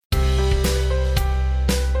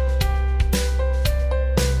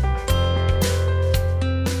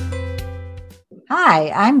Hi,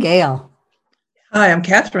 I'm Gail. Hi, I'm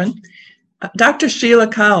Catherine. Dr. Sheila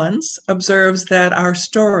Collins observes that our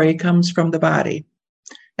story comes from the body.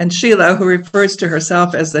 And Sheila, who refers to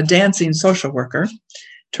herself as the dancing social worker,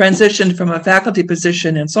 transitioned from a faculty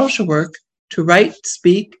position in social work to write,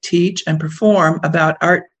 speak, teach, and perform about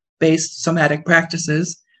art-based somatic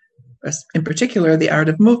practices, in particular, the art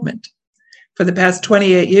of movement. For the past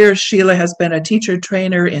 28 years, Sheila has been a teacher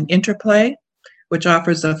trainer in interplay, which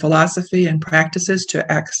offers a philosophy and practices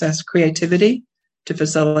to access creativity, to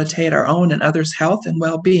facilitate our own and others' health and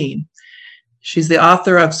well-being. She's the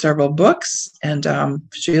author of several books, and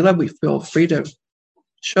Sheila, we feel free to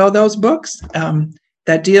show those books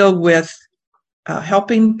that deal with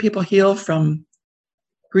helping people heal from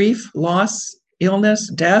grief, loss,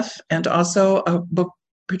 illness, death, and also a book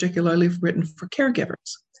particularly written for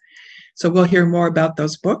caregivers. So we'll hear more about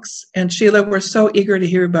those books. And Sheila, we're so eager to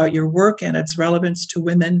hear about your work and its relevance to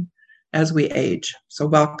women as we age. So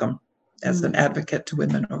welcome as an advocate to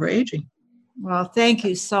women over aging. Well, thank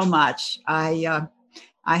you so much. I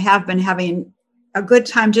have been having a good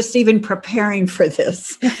time just even preparing for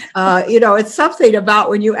this. It's something about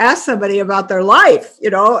when you ask somebody about their life,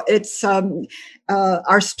 it's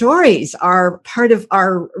our stories are part of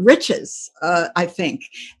our riches, I think.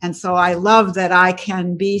 And so I love that I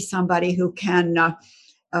can be somebody who can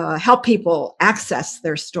help people access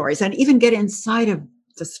their stories and even get inside of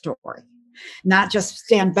the story, not just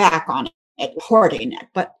stand back on it, hoarding it,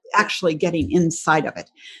 but actually getting inside of it.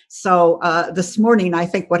 So this morning, I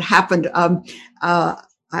think what happened, I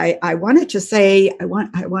wanted to say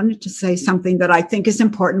something that I think is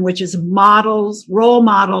important, which is role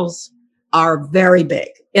models are very big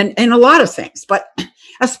in a lot of things, but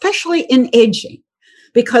especially in aging,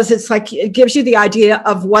 because it's like it gives you the idea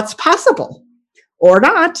of what's possible or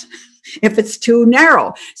not if it's too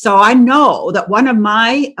narrow. So I know that one of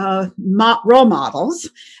my role models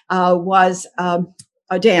was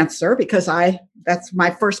a dancer, because that's my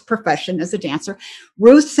first profession as a dancer,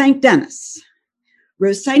 Ruth St. Denis.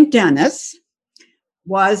 Ruth St. Denis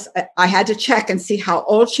was, I had to check and see how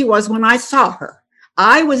old she was when I saw her.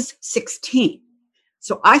 I was 16,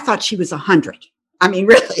 so I thought she was 100. I mean,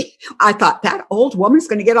 really, I thought that old woman's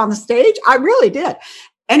going to get on the stage. I really did.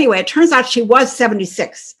 Anyway, it turns out she was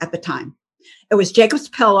 76 at the time. It was Jacob's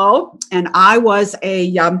Pillow, and I was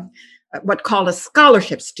what's called a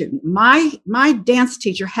scholarship student. My dance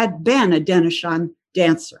teacher had been a Denishan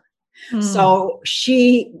dancer. So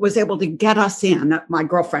she was able to get us in, my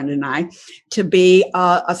girlfriend and I, to be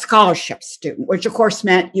a scholarship student, which of course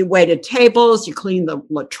meant you waited tables, you cleaned the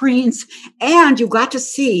latrines, and you got to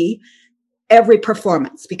see every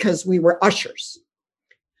performance because we were ushers.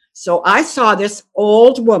 So I saw this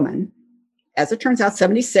old woman, as it turns out,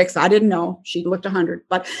 76. I didn't know she looked 100,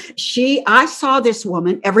 but I saw this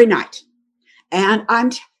woman every night, and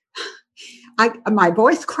my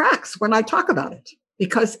voice cracks when I talk about it,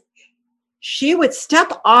 because she would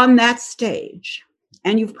step on that stage,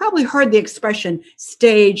 and you've probably heard the expression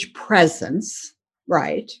stage presence,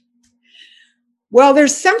 right? Well,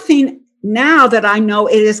 there's something now that I know,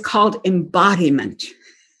 it is called embodiment.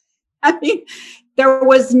 I mean, there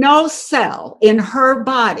was no cell in her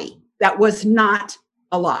body that was not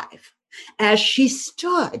alive as she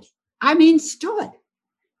stood in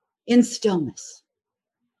stillness.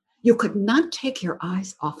 You could not take your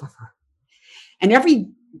eyes off of her. And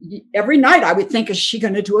every night I would think, is she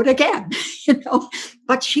going to do it again?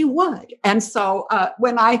 But she would. And so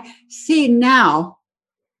when I see now,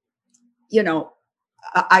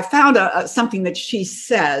 I found something that she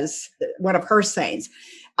says, one of her sayings.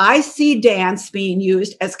 I see dance being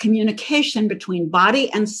used as communication between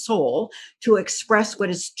body and soul to express what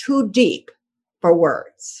is too deep for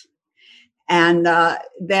words. And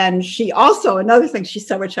then she also, another thing she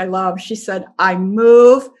said, which I love, she said, I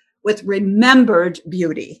move with remembered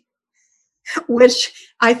beauty,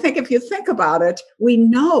 which I think if you think about it, we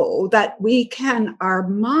know that our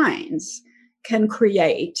minds can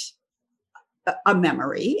create a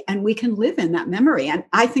memory, and we can live in that memory. And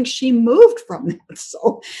I think she moved from that.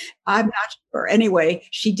 So I'm not sure. Anyway,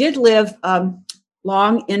 she did live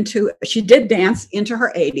she did dance into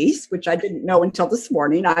her 80s, which I didn't know until this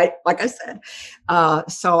morning. Like I said,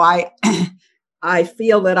 so I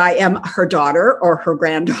feel that I am her daughter or her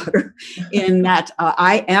granddaughter in that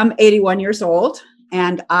I am 81 years old,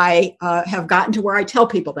 and I have gotten to where I tell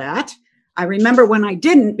people that. I remember when I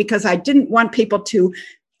didn't, because I didn't want people to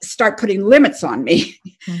start putting limits on me.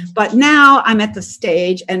 But now I'm at the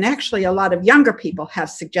stage, and actually a lot of younger people have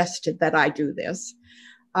suggested that I do this.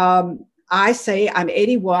 I say I'm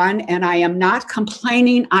 81 and I am not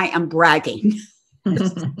complaining, I am bragging.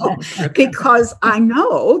 Because I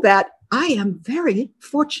know that I am very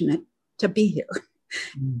fortunate to be here.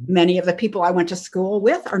 Mm-hmm. Many of the people I went to school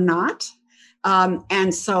with are not.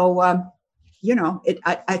 And so,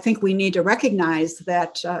 I think we need to recognize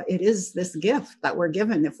that it is this gift that we're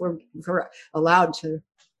given if we're allowed to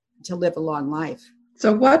live a long life.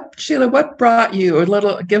 So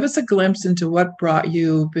Sheila, give us a glimpse into what brought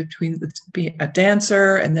you between being a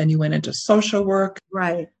dancer and then you went into social work.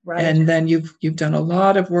 Right. And then you've done a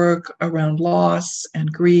lot of work around loss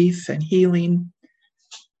and grief and healing.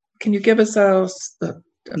 Can you give us a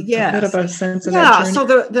bit of a sense of that journey? So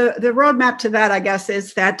the roadmap to that, I guess,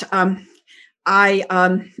 is that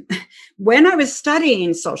when I was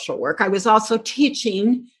studying social work, I was also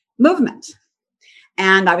teaching movement.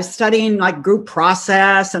 And I was studying like group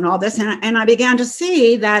process and all this. And I began to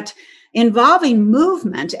see that involving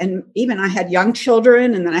movement, and even I had young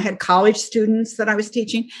children and then I had college students that I was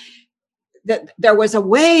teaching, that there was a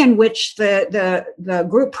way in which the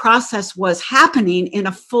group process was happening in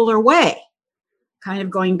a fuller way, kind of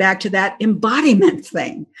going back to that embodiment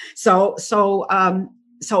thing. So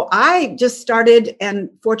I just started, and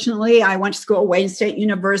fortunately, I went to school at Wayne State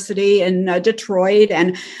University in Detroit,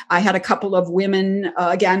 and I had a couple of women,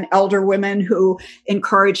 again, elder women, who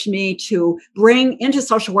encouraged me to bring into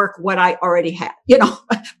social work what I already had.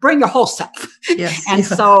 Bring your whole self. Yes. And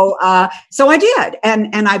so I did,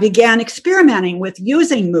 and I began experimenting with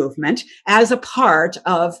using movement as a part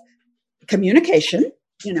of communication.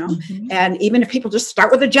 Mm-hmm. And even if people just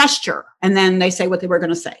start with a gesture and then they say what they were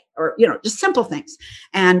going to say, or, just simple things.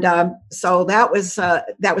 And so that was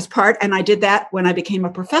part. And I did that when I became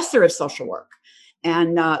a professor of social work.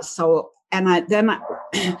 And then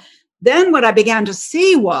what I began to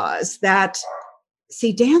see was that,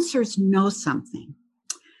 dancers know something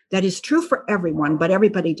that is true for everyone, but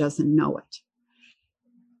everybody doesn't know it.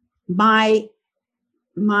 My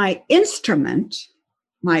instrument,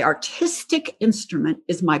 my artistic instrument,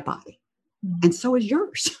 is my body. And so is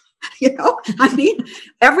yours.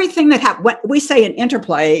 Everything that happens, when we say in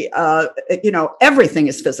interplay, everything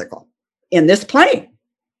is physical in this plane.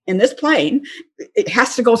 In this plane, it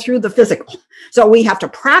has to go through the physical. So we have to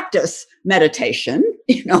practice meditation,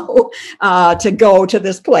 to go to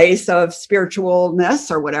this place of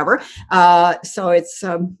spiritualness or whatever. So it's,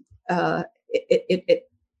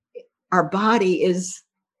 our body is,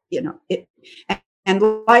 and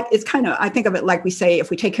like, it's kind of, I think of it like we say,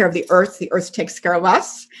 if we take care of the earth takes care of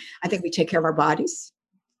us. I think we take care of our bodies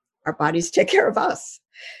take care of us.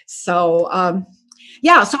 So,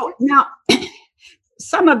 so now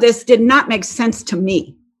some of this did not make sense to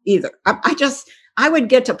me either. I would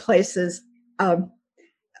get to places, well,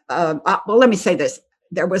 let me say this.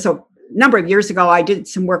 There was a number of years ago, I did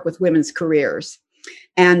some work with women's careers.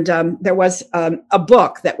 And there was a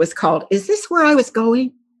book that was called, Is This Where I Was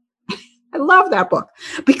Going? I love that book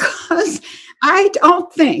because I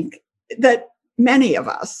don't think that many of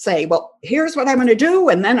us say, well, here's what I'm going to do,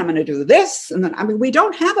 and then I'm going to do this. And then, we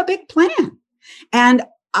don't have a big plan. And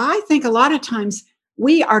I think a lot of times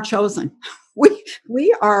we are chosen.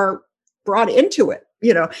 We are brought into it,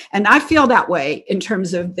 and I feel that way in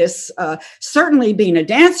terms of this, certainly being a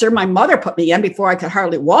dancer. My mother put me in before I could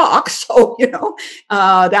hardly walk. So,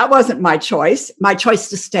 that wasn't my choice. My choice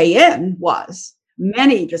to stay in was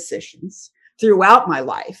many decisions throughout my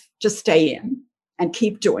life to stay in and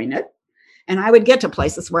keep doing it. And I would get to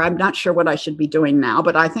places where I'm not sure what I should be doing now,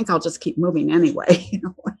 but I think I'll just keep moving anyway.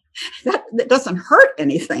 That doesn't hurt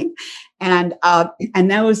anything. And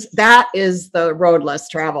that is the road less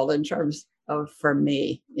traveled in terms of, for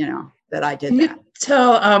me, that I did. Can you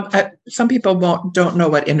tell, some people don't know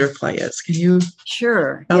what interplay is. Can you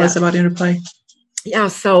tell us about interplay? Yeah.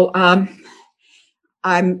 So,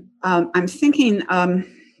 I'm thinking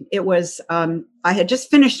it was, I had just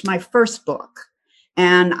finished my first book,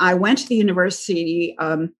 and I went to the university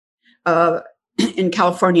in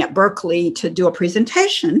California at Berkeley to do a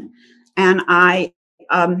presentation. And I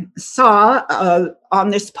saw on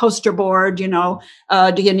this poster board, do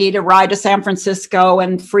you need a ride to San Francisco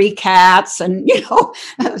and free cats and,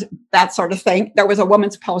 that sort of thing. There was a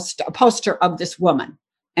woman's poster of this woman.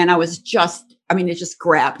 And I was it just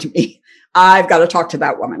grabbed me. I've got to talk to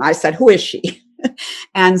that woman. I said, who is she?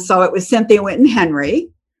 And so it was Cynthia Winton Henry,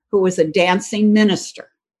 who was a dancing minister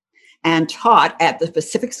and taught at the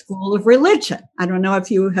Pacific School of Religion. I don't know if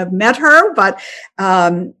you have met her, but,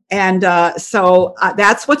 so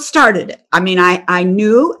that's what started it. I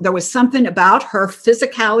knew there was something about her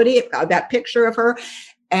physicality, that picture of her,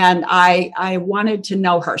 and I wanted to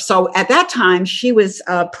know her. So at that time, she was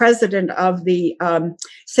president of the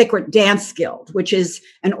Sacred Dance Guild, which is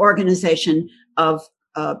an organization of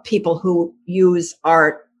people who use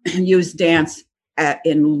art, use dance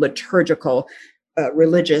in liturgical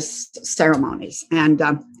religious ceremonies. And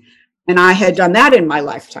I had done that in my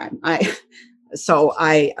lifetime. I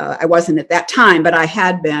wasn't at that time, but I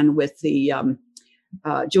had been with the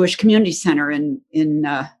Jewish Community Center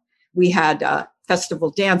we had festival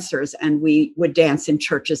dancers, and we would dance in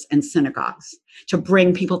churches and synagogues to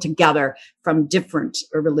bring people together from different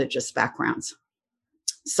religious backgrounds.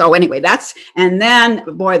 So anyway, and then,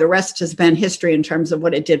 boy, the rest has been history in terms of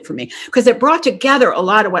what it did for me, because it brought together a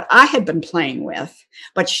lot of what I had been playing with,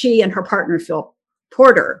 but she and her partner, Phil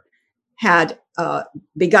Porter, had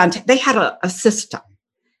they had a system.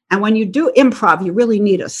 And when you do improv, you really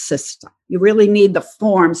need a system. You really need the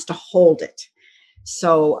forms to hold it.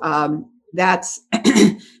 So that's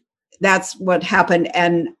what happened.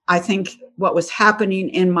 And I think what was happening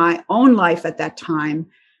in my own life at that time,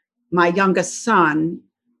 my youngest son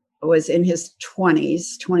was in his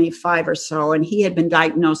 20s, 25 or so, and he had been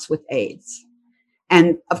diagnosed with AIDS.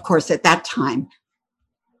 And of course, at that time,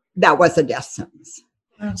 that was a death sentence.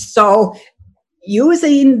 Wow. So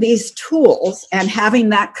using these tools and having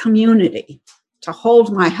that community to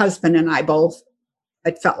hold my husband and I both,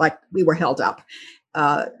 it felt like we were held up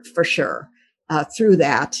for sure through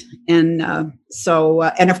that. And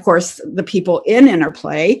and of course, the people in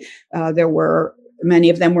Interplay,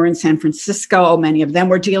 many of them were in San Francisco. Many of them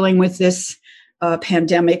were dealing with this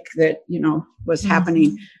pandemic that, was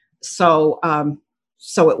happening. So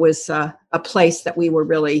it was a place that we were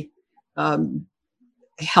really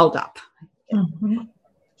held up. Mm-hmm.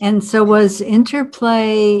 And so was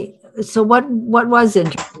Interplay, so what was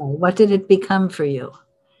Interplay? What did it become for you?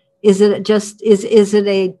 Is it just, is it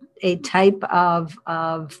a type of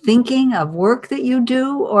thinking, of work that you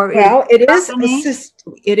do? Or well, it is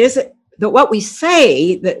what we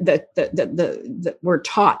say that we're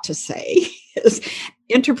taught to say is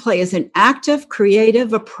Interplay is an active,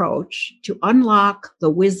 creative approach to unlock the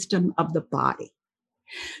wisdom of the body.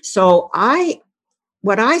 So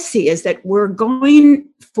what I see is that we're going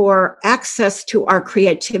for access to our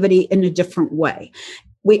creativity in a different way.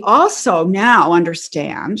 We also now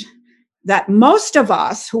understand that most of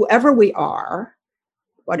us, whoever we are,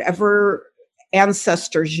 whatever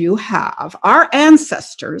ancestors you have, our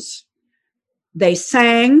ancestors, they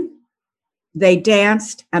sang, they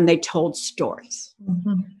danced, and they told stories.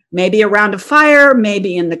 Mm-hmm. Maybe around a fire,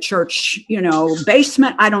 maybe in the church,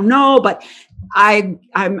 basement, I don't know, but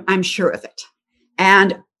I'm sure of it.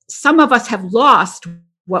 And some of us have lost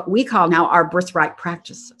what we call now our birthright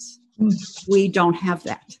practices. We don't have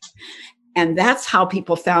that. And that's how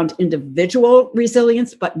people found individual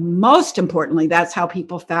resilience. But most importantly, that's how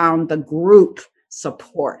people found the group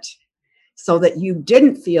support, so that you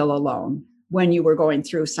didn't feel alone when you were going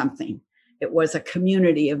through something. It was a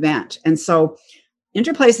community event. And so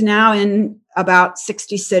Interplay is now in about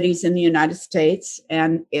 60 cities in the United States,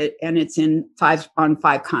 and it's on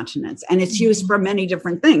 5 continents. And it's used for many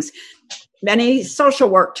different things. Many social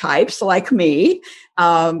work types like me,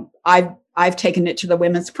 I've taken it to the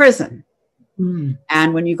women's prison. Mm.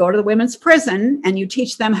 And when you go to the women's prison and you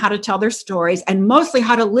teach them how to tell their stories, and mostly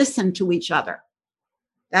how to listen to each other.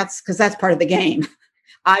 That's part of the game.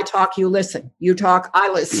 I talk, you listen. You talk, I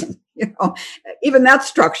listen. Even that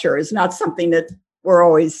structure is not something that we're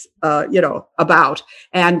always, about.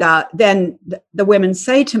 And then the women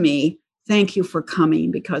say to me, "Thank you for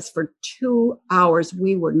coming, because for 2 hours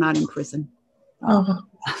we were not in prison." Oh.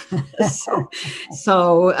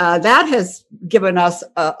 so that has given us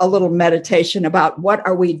a little meditation about what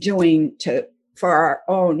are we doing for our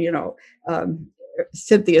own.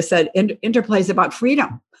 Cynthia said, Interplay is about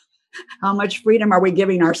freedom. How much freedom are we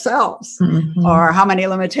giving ourselves, mm-hmm. or how many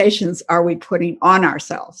limitations are we putting on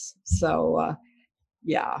ourselves? So,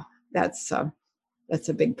 that's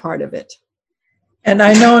a big part of it. And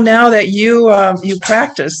I know now that you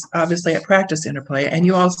practice, obviously at Practice Interplay, and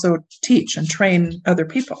you also teach and train other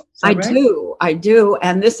people. I do.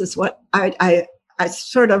 And this is what I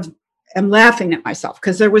sort of am laughing at myself,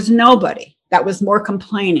 because there was nobody that was more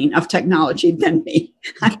complaining of technology than me.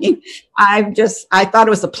 I mean, I thought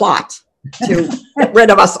it was a plot to get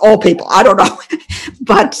rid of us old people. I don't know.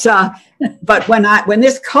 But when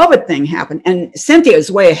this COVID thing happened, and Cynthia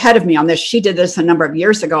is way ahead of me on this, she did this a number of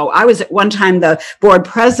years ago. I was at one time the board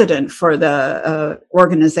president for the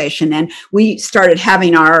organization, and we started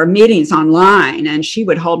having our meetings online, and she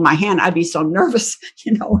would hold my hand. I'd be so nervous,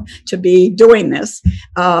 to be doing this.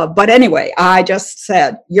 But anyway, I just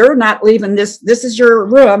said, "You're not leaving this. This is your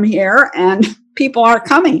room here, and people aren't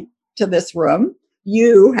coming to this room.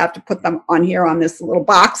 You have to put them on here on this little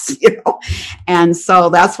box," And so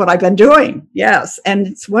that's what I've been doing. Yes. And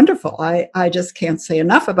it's wonderful. I just can't say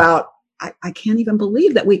enough about I can't even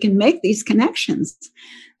believe that we can make these connections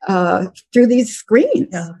through these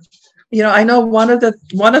screens. Yeah. I know one of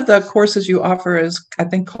the courses you offer is, I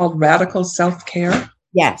think, called Radical Self-Care.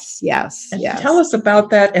 Yes. And tell us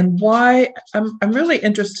about that and why. I'm really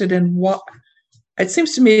interested in what. It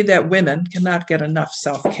seems to me that women cannot get enough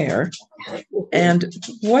self-care. And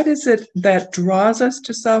what is it that draws us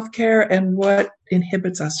to self-care and what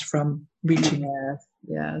inhibits us from reaching it?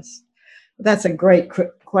 Yes. That's a great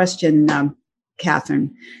question,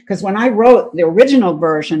 Catherine, because when I wrote the original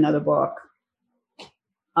version of the book,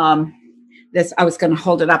 I was going to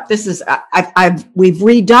hold it up. This is, we've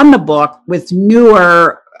redone the book with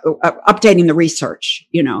newer, updating the research,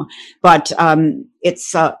 but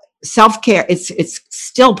it's self-care. It's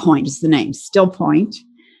Still Point is the name, Still Point,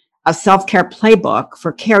 a self-care playbook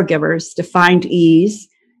for caregivers to find ease,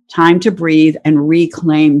 time to breathe, and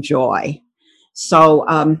reclaim joy.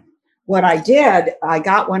 So what I did, I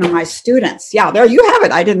got one of my students. Yeah, there you have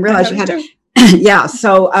it. I didn't realize you had it. Yeah.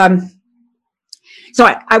 So I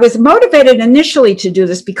was motivated initially to do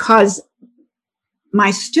this because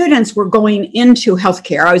my students were going into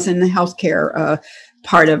healthcare. I was in the healthcare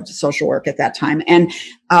part of social work at that time, and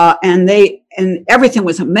everything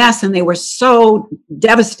was a mess, and they were so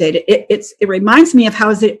devastated. It reminds me of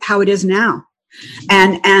how it is now,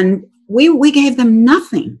 and we gave them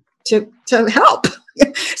nothing to help.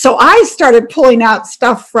 So I started pulling out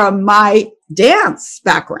stuff from my dance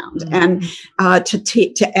background, and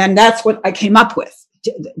and that's what I came up with.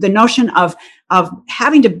 The notion of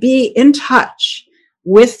having to be in touch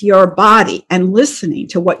with your body and listening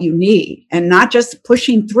to what you need, and not just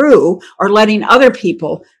pushing through or letting other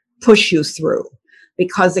people push you through.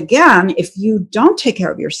 Because again, if you don't take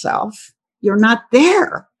care of yourself, you're not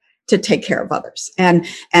there to take care of others. And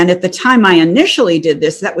at the time I initially did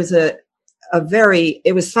this, that was it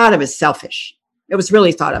was thought of as selfish. It was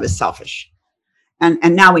really thought of as selfish.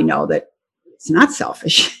 And now we know that it's not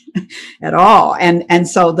selfish at all. And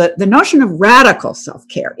so the notion of radical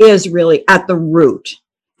self-care is really at the root,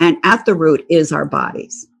 and at the root is our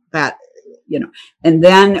bodies. That, and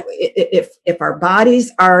then if our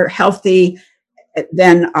bodies are healthy,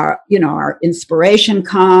 then our inspiration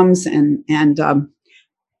comes, and the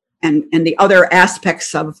other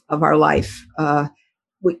aspects of our life.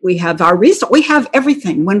 We have our resource. We have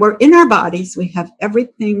everything. When we're in our bodies, we have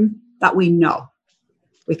everything that we know.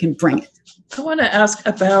 We can bring it. I want to ask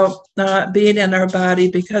about being in our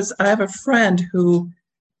body, because I have a friend who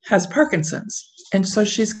has Parkinson's. And so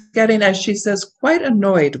she's getting, as she says, quite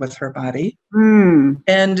annoyed with her body.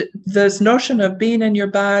 And this notion of being in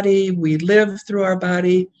your body, we live through our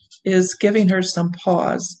body, is giving her some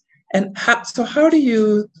pause. And how do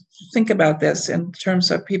you think about this in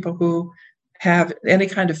terms of people who have any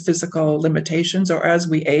kind of physical limitations, or as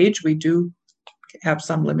we age, we do have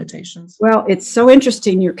some limitations? Well, it's so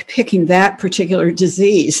interesting you're picking that particular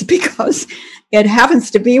disease, because it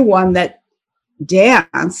happens to be one that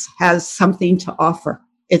dance has something to offer.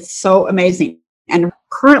 It's so amazing. And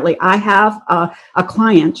currently I have a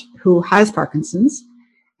client who has Parkinson's,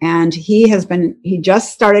 and he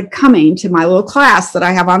just started coming to my little class that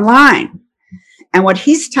I have online. And what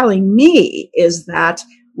he's telling me is that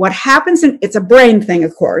what happens, it's a brain thing,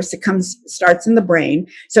 of course. It starts in the brain.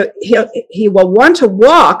 So he will want to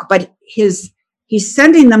walk, but he's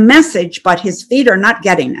sending the message, but his feet are not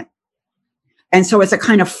getting it. And so it's a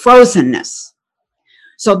kind of frozenness.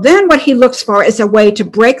 So then what he looks for is a way to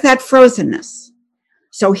break that frozenness.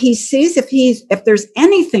 So he sees if there's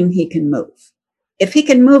anything he can move. If he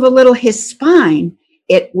can move a little his spine,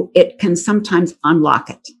 it can sometimes unlock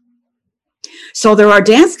it. So there are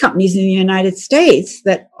dance companies in the United States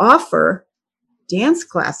that offer dance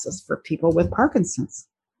classes for people with Parkinson's.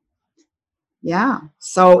 Yeah.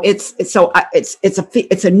 So it's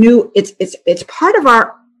part of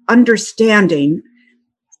our understanding,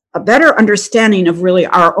 a better understanding of really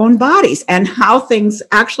our own bodies and how things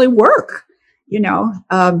actually work,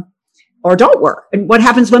 or don't work, and what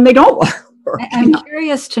happens when they don't work. I'm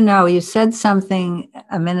curious to know, you said something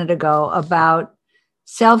a minute ago about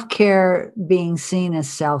self-care being seen as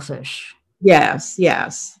selfish. Yes.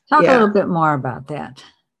 Talk a little bit more about that.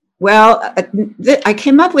 Well, I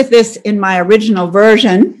came up with this in my original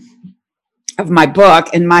version of my book,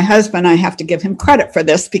 and my husband, I have to give him credit for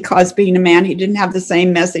this, because being a man, he didn't have the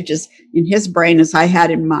same messages in his brain as I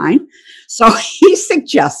had in mine. So he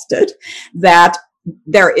suggested that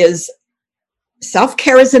there is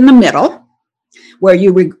self-care is in the middle, where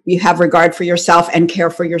you have regard for yourself and care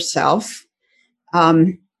for yourself,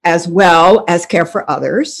 as well as care for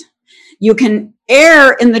others. You can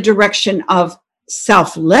err in the direction of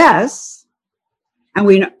selfless, And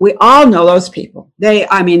we all know those people. They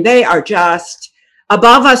are just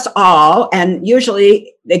above us all. And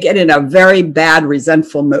usually they get in a very bad,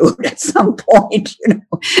 resentful mood at some point,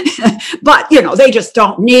 but, they just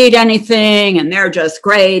don't need anything and they're just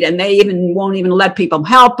great. And they won't even let people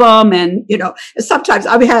help them. And, sometimes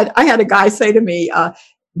I had a guy say to me,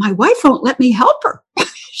 my wife won't let me help her.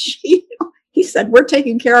 He said, we're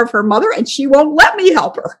taking care of her mother and she won't let me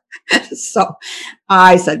help her. So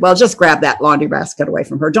I said, well, just grab that laundry basket away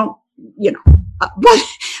from her. Don't,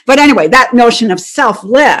 but anyway, that notion of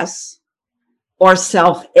selfless or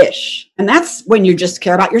selfish. And that's when you just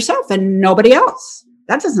care about yourself and nobody else.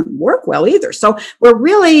 That doesn't work well either. So we're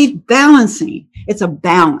really balancing. It's a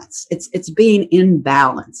balance. It's being in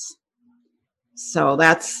balance. So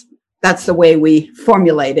that's the way we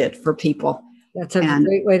formulate it for people. That's a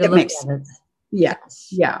great way to look at it. Yes.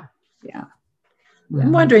 Yeah.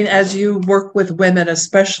 I'm wondering, as you work with women,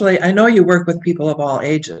 especially, I know you work with people of all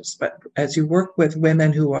ages, but as you work with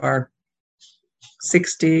women who are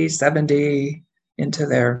 60, 70, into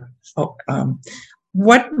their,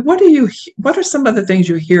 what are some of the things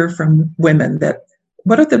you hear from women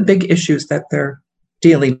what are the big issues that they're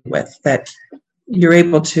dealing with that you're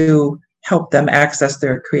able to help them access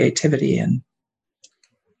their creativity in?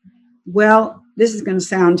 Well, this is going to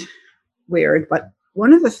sound weird, but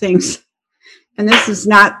one of the things, and this is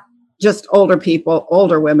not just older people,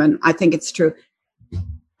 older women, I think it's true.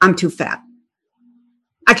 I'm too fat.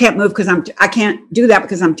 I can't move because I can't do that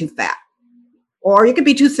because I'm too fat. Or you could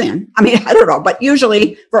be too thin. I don't know, but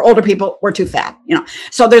usually for older people, we're too fat,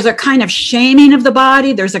 So there's a kind of shaming of the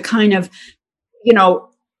body. There's a kind of,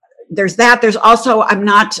 there's that. There's also, I'm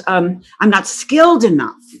not skilled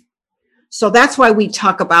enough. So that's why we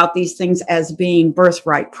talk about these things as being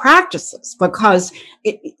birthright practices, because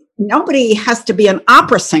nobody has to be an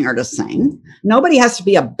opera singer to sing. Nobody has to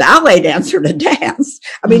be a ballet dancer to dance.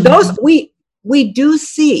 Those, we do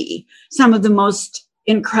see some of the most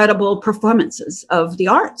incredible performances of the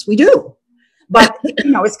arts. We do. But,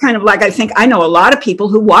 it's kind of like, I know a lot of people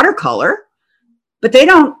who watercolor, but they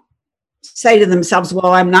don't say to themselves,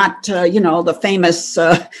 well, I'm not, the famous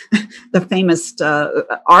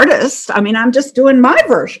artist. I'm just doing my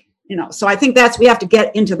version, So I think we have to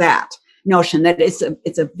get into that notion that it's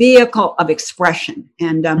a vehicle of expression.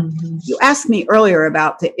 And you asked me earlier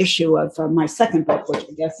about the issue of my second book, which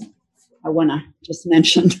I guess I want to just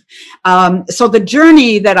mention. So the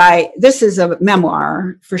journey this is a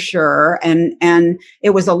memoir for sure. And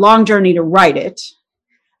it was a long journey to write it.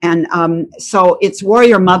 And so it's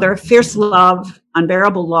Warrior Mother, Fierce Love,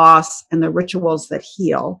 Unbearable Loss, and the Rituals That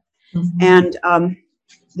Heal. Mm-hmm. And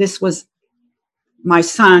this was my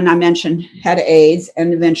son, I mentioned, had AIDS,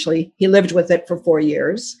 and eventually he lived with it for 4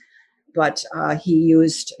 years. But he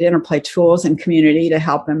used interplay tools and community to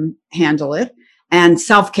help him handle it. And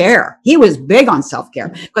self-care. He was big on self-care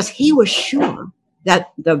because he was sure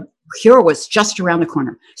that the cure was just around the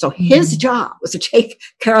corner. So his job was to take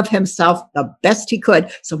care of himself the best he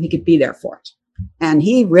could so he could be there for it. And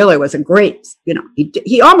he really was a great,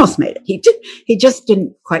 he almost made it. He just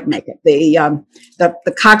didn't quite make it. The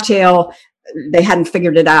cocktail, they hadn't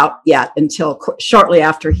figured it out yet until shortly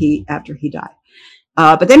after he died.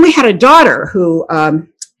 But then we had a daughter who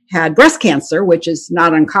had breast cancer, which is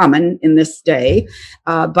not uncommon in this day,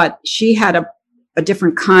 but she had a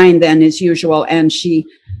different kind than is usual, and she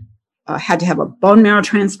had to have a bone marrow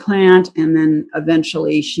transplant, and then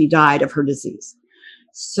eventually she died of her disease.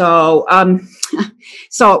 So,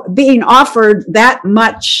 so being offered that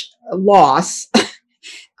much loss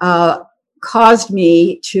caused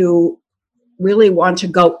me to really want to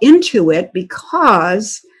go into it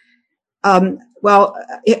because, what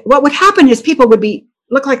would happen is people would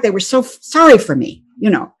look like they were so sorry for me,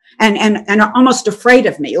 and almost afraid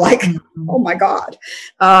of me, like, oh my God.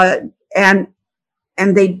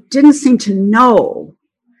 And they didn't seem to know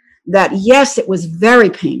that, yes, it was very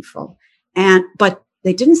painful. But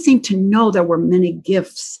they didn't seem to know there were many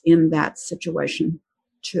gifts in that situation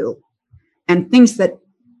too. And things that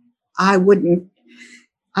I wouldn't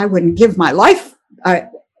give my life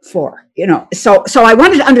for, So I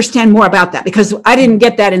wanted to understand more about that because I didn't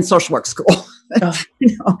get that in social work school.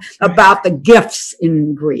 About the gifts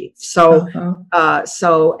in grief. So,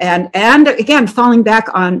 and again, falling back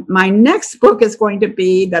on my next book is going to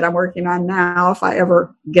be that I'm working on now, if I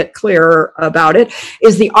ever get clearer about it,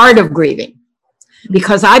 is The Art of Grieving.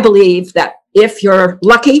 Because I believe that if you're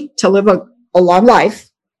lucky to live a long life,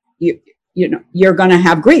 you're going to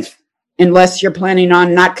have grief unless you're planning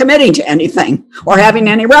on not committing to anything or having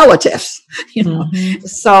any relatives,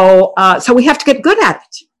 So we have to get good at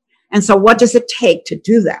it. And so what does it take to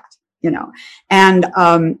do that? and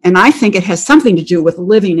I think it has something to do with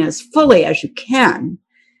living as fully as you can.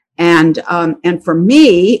 And for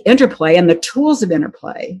me, interplay and the tools of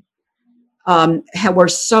interplay were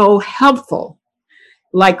so helpful.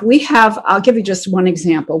 Like we have, I'll give you just one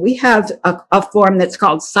example. We have a form that's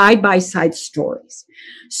called side-by-side stories.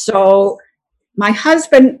 So my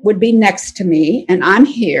husband would be next to me and I'm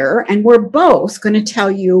here, and we're both going to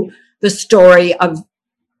tell you the story of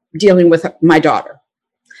dealing with my daughter.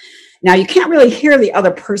 Now, you can't really hear the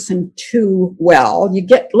other person too well. You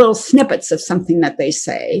get little snippets of something that they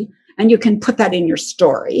say, and you can put that in your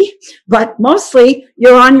story. But mostly,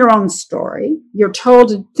 you're on your own story. You're told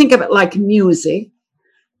to think of it like music,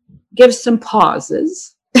 give some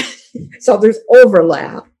pauses. So there's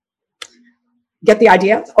overlap. Get the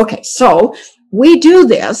idea? Okay, so we do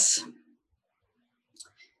this,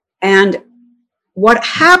 and what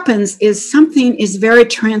happens is something is very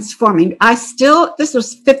transforming. This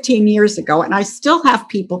was 15 years ago, and I still have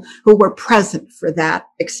people who were present for that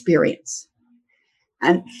experience.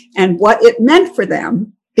 And what it meant for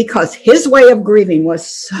them, because his way of grieving was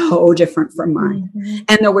so different from mine. Mm-hmm.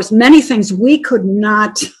 And there was many things we could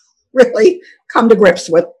not really come to grips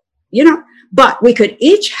with, but we could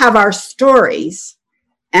each have our stories.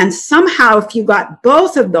 And somehow, if you got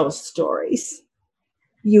both of those stories,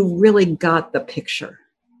 you really got the picture.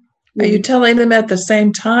 Are you telling them at the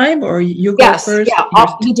same time, or you go first?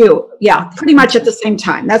 Yeah, you do. Yeah, pretty much at the same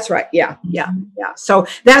time. That's right. Yeah. So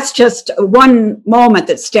that's just one moment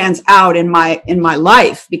that stands out in my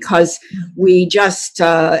life, because we just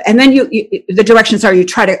and then the directions are you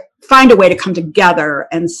try to find a way to come together.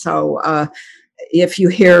 And so if you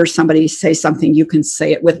hear somebody say something, you can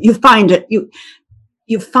say it with you find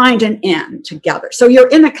an end together. So you're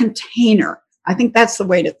in a container. I think that's the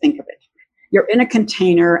way to think of it. You're in a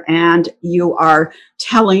container and you are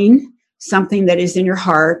telling something that is in your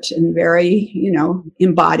heart and very,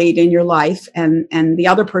 embodied in your life. And the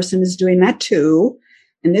other person is doing that too.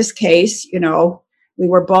 In this case, we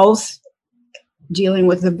were both dealing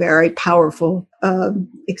with a very powerful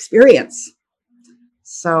experience.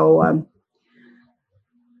 So,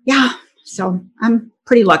 so I'm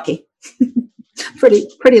pretty lucky.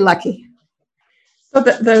 pretty lucky. So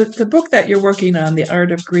the book that you're working on, The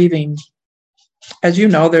Art of Grieving, as you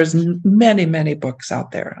know, there's many, many books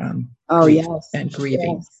out there on grief and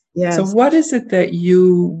grieving. Yes. So what is it that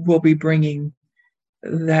you will be bringing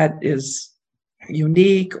that is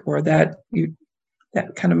unique, or that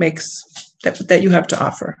kind of makes that you have to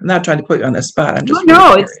offer? I'm not trying to put you on the spot. I'm just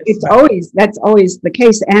that's always the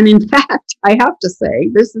case. And in fact, I have to say,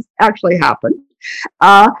 this has actually happened.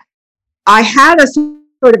 I had a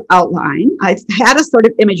sort of outline. I had a sort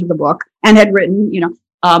of image of the book and had written,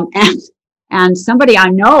 and somebody I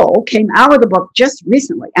know came out of the book just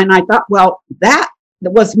recently. And I thought, well, that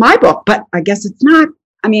was my book, but I guess it's not.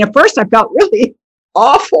 I mean, at first I felt really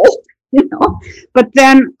awful, but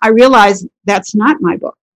then I realized that's not my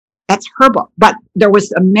book. That's her book. But there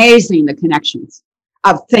was amazing, the connections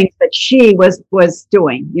of things that she was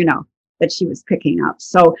doing, that she was picking up.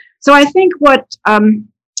 So I think what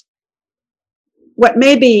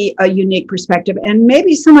may be a unique perspective, and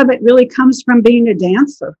maybe some of it really comes from being a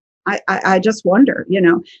dancer. I just wonder,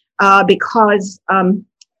 because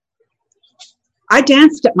I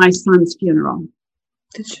danced at my son's funeral.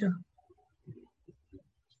 Did you?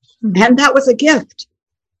 And that was a gift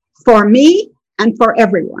for me and for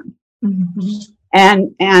everyone. Mm-hmm.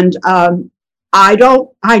 And I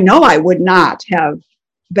know I would not have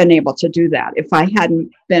been able to do that if I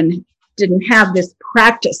didn't have this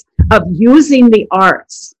practice of using the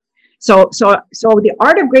arts. So the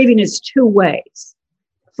art of grieving is two ways.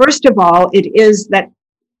 First of all, it is that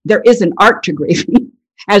there is an art to grieving,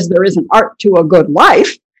 as there is an art to a good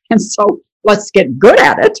life. And so let's get good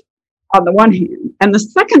at it on the one hand. And the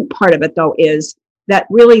second part of it, though, is that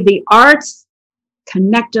really the arts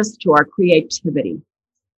connect us to our creativity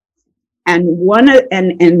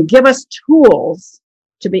and give us tools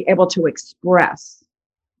to be able to express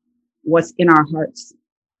what's in our hearts.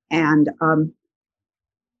 And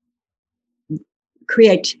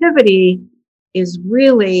creativity is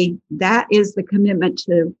that is the commitment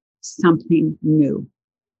to something new,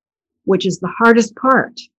 which is the hardest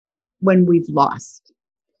part when we've lost.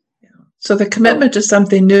 So the commitment to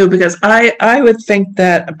something new, because I would think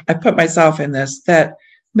that, I put myself in this, that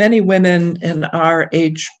many women in our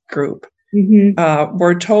age group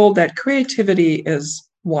were told that creativity is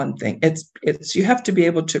one thing. It's you have to be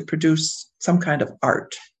able to produce some kind of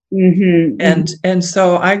art. And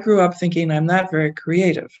so I grew up thinking I'm not very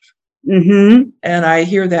creative. Mm-hmm. And I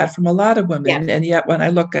hear that from a lot of women. Yes. And yet when I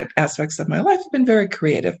look at aspects of my life, I've been very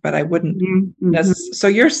creative, but I wouldn't Mm-hmm. So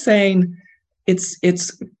you're saying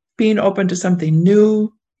it's being open to something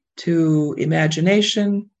new, to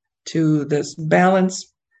imagination, to this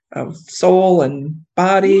balance of soul and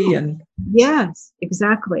body, and Yes,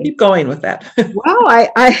 exactly. keep going with that. Well,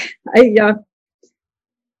 I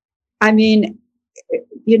mean,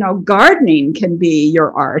 gardening can be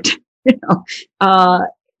your art. You know,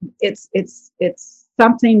 it's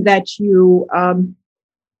something that you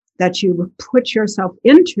put yourself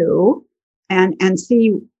into, and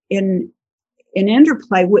see in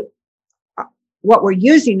interplay with what we're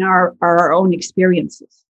using are our own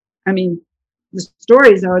experiences. I mean, the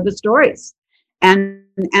stories are the stories, and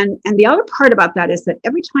the other part about that is that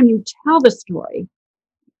every time you tell the story,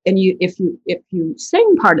 and if you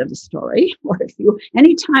sing part of the story, or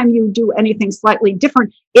anytime you do anything slightly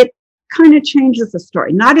different, it kind of changes the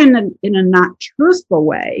story, not in a not truthful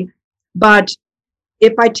way, but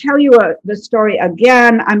if I tell you the story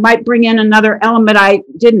again, I might bring in another element I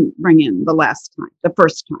didn't bring in the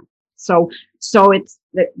first time. So it's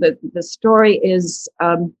the story is,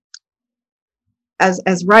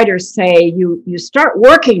 as writers say, you start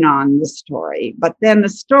working on the story, but then the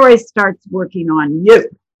story starts working on you.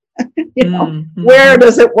 Where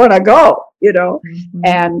does it want to go?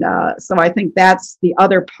 And so I think that's the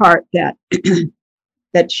other part that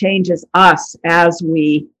that changes us as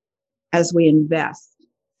we invest.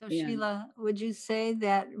 So Sheila, would you say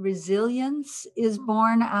that resilience is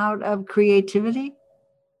born out of creativity?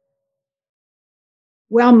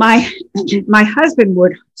 Well, my husband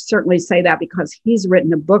would certainly say that, because he's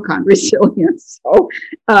written a book on resilience. So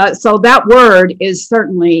that word is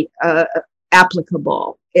certainly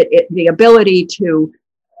applicable. The ability to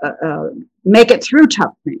make it through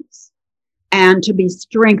tough things, and to be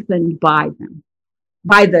strengthened by them,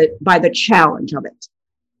 by the challenge of it.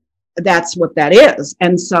 That's what that is.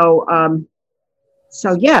 And so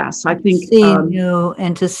yes, I think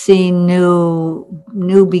to see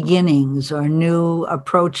new beginnings, or new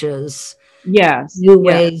approaches. Yes, new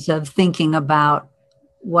ways of thinking about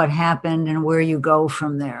what happened and where you go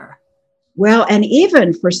from there. Well, and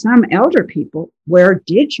even for some elder people, where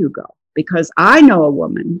did you go? Because I know a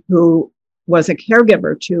woman who was a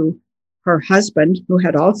caregiver to her husband who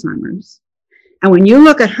had Alzheimer's. And when you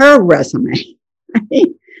look at her resume,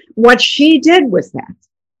 what she did with that,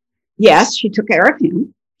 yes, she took care of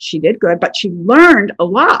him. She did good, but she learned a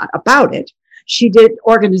lot about it. She did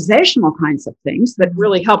organizational kinds of things that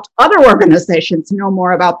really helped other organizations know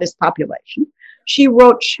more about this population. She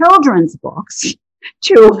wrote children's books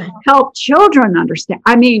to help children understand.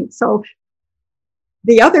 I mean, so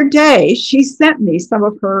the other day she sent me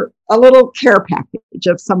a little care package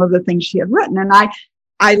of some of the things she had written. And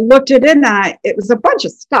I looked at it, and it was a bunch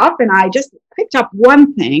of stuff, and I just picked up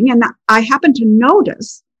one thing, and I happened to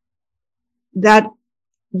notice that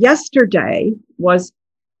yesterday was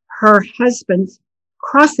her husband's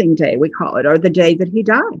crossing day, we call it, or the day that he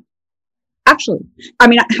died. Actually, I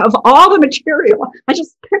mean, of all the material, I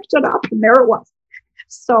just picked it up, and there it was.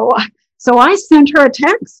 So I sent her a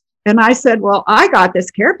text, and I said, well, I got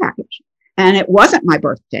this care package, and it wasn't my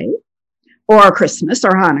birthday or Christmas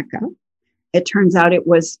or Hanukkah. It turns out it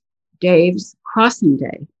was Dave's crossing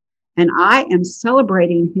day. And I am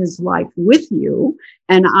celebrating his life with you,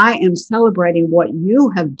 and I am celebrating what you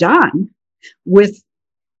have done with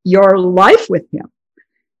your life with him.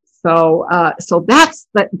 So that's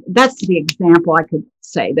the example I could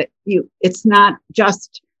say, that it's not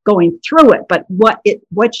just going through it, but what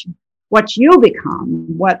you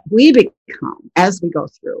become, what we become as we go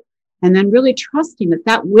through, and then really trusting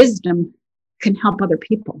that wisdom can help other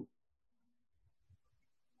people.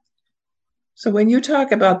 So when you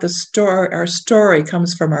talk about the story, our story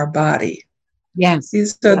comes from our body. Yes.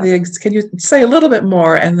 Can you say a little bit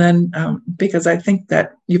more? And then, because I think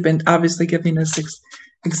that you've been obviously giving us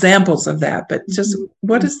examples of that, but just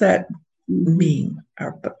what does that mean?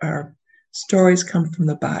 Our stories come from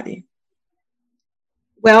the body.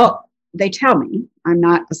 Well, they tell me, I'm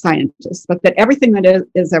not a scientist, but that everything that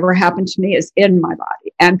has ever happened to me is in my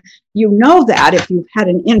body. And you know that if you've had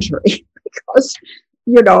an injury, because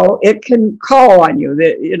it can call on you,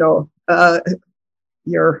 that,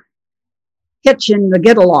 you're hitching the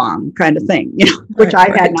get along kind of thing, which I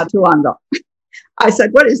had not too long ago. I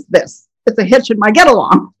said, what is this? It's a hitch in my get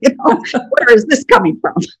along. Where is this coming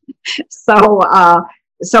from? So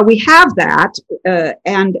we have that.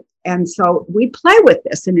 And so we play with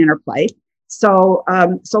this in interplay. So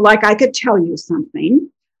like I could tell you something,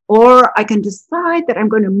 or I can decide that I'm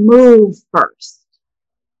going to move first.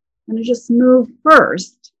 I'm going to just move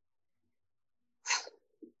first.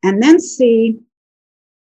 and then see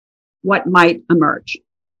what might emerge.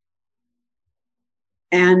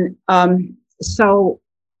 And so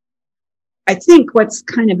I think what's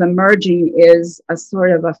kind of emerging is a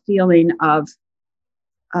sort of a feeling of,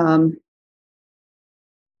 I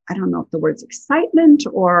don't know if the word's excitement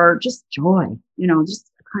or just joy,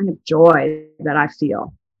 just a kind of joy that I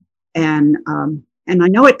feel. And I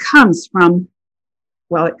know it comes from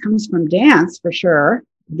dance for sure.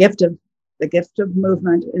 The gift of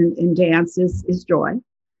movement in dance is joy.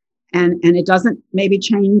 And it doesn't maybe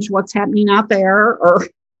change what's happening out there or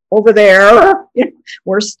over there.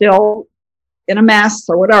 We're still in a mess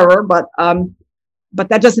or whatever, but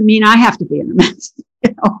that doesn't mean I have to be in a mess,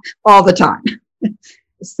 all the time.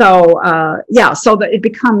 So so that it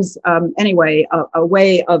becomes anyway a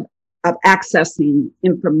way of accessing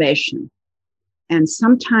information. And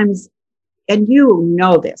sometimes, and you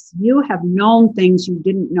know this, you have known things you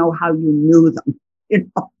didn't know how you knew them,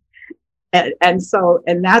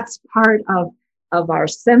 and that's part of our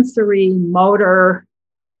sensory motor,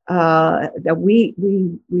 that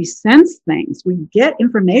we sense things, we get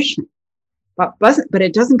information, but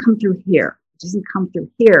it doesn't come through here. It doesn't come through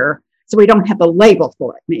here, so we don't have the label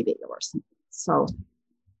for it, maybe, or something. So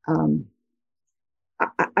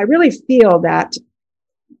I really feel that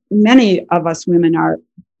many of us women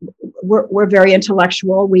we're very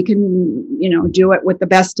intellectual. We can, do it with the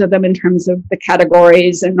best of them in terms of the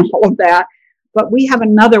categories and all of that. But we have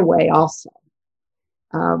another way also,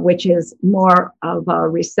 which is more of a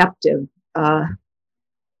receptive.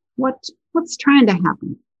 What's trying to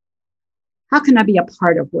happen? How can I be a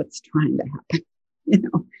part of what's trying to happen?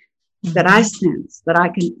 That I sense, that I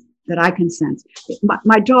can sense.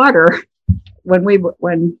 My daughter,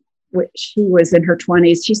 when she was in her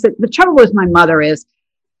 20s, she said, the trouble with my mother is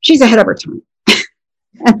she's ahead of her time.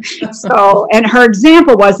 And her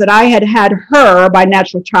example was that I had her by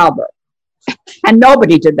natural childbirth. And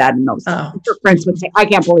nobody did that in those days. Her friends would say, I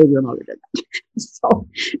can't believe your mother did that. So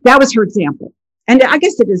that was her example. And I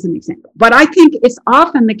guess it is an example. But I think it's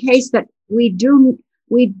often the case that we do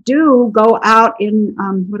go out in,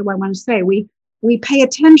 what do I want to say? We pay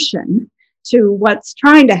attention to what's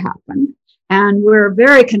trying to happen. And we're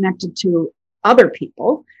very connected to other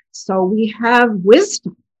people. So we have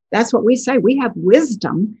wisdom. That's what we say. We have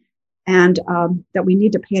wisdom, and that we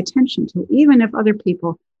need to pay attention to, even if other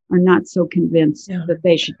people are not so convinced that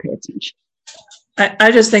they should pay attention.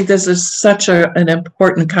 I just think this is such an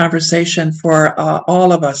important conversation for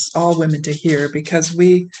all of us, all women, to hear, because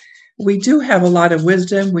we do have a lot of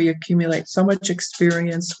wisdom. We accumulate so much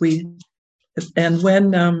experience.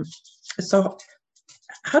 So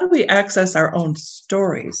how do we access our own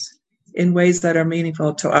stories in ways that are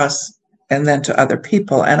meaningful to us and then to other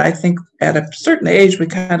people? And I think at a certain age, we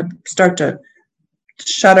kind of start to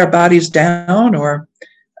shut our bodies down, or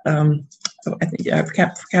I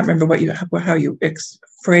can't remember how you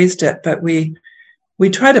phrased it, but we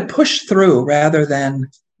try to push through rather than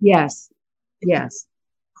yes.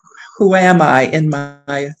 Who am I in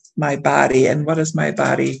my body, and what is my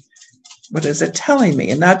body? What is it telling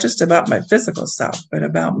me? And not just about my physical self, but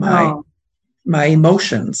about my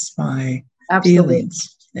emotions, my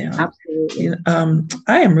feelings. Yeah. Absolutely.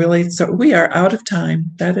 I am really, so we are out of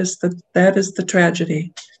time. That is the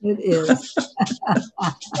tragedy. It is.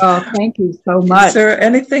 Oh, thank you so much. Is there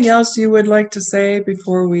anything else you would like to say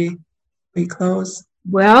before we close?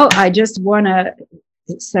 Well, I just want to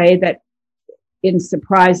say that, in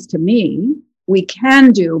surprise to me, we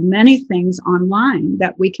can do many things online,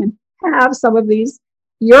 that we can have some of these.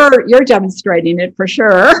 You're demonstrating it for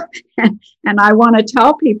sure. And I want to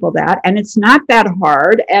tell people that, and it's not that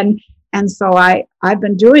hard. And so I've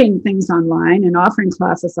been doing things online and offering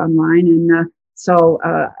classes online. And so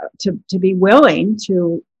to be willing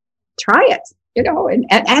to try it,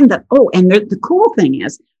 the cool thing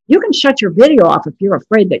is, you can shut your video off if you're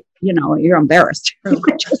afraid that, you're embarrassed. You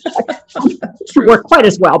can just work quite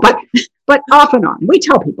as well, but off and on. We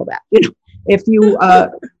tell people that, if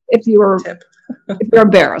you're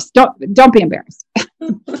embarrassed, don't be embarrassed.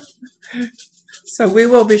 So we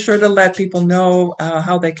will be sure to let people know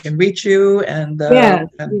how they can reach you and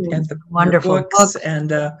the wonderful books,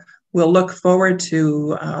 and we'll look forward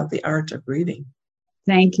to The Art of Reading.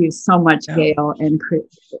 Thank you so much, Gail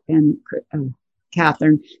and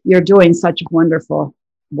Catherine. You're doing such wonderful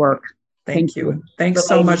work. Thank you. Thanks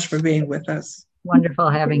so much for being with us. Wonderful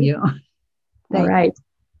having you. All right.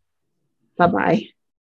 Bye-bye.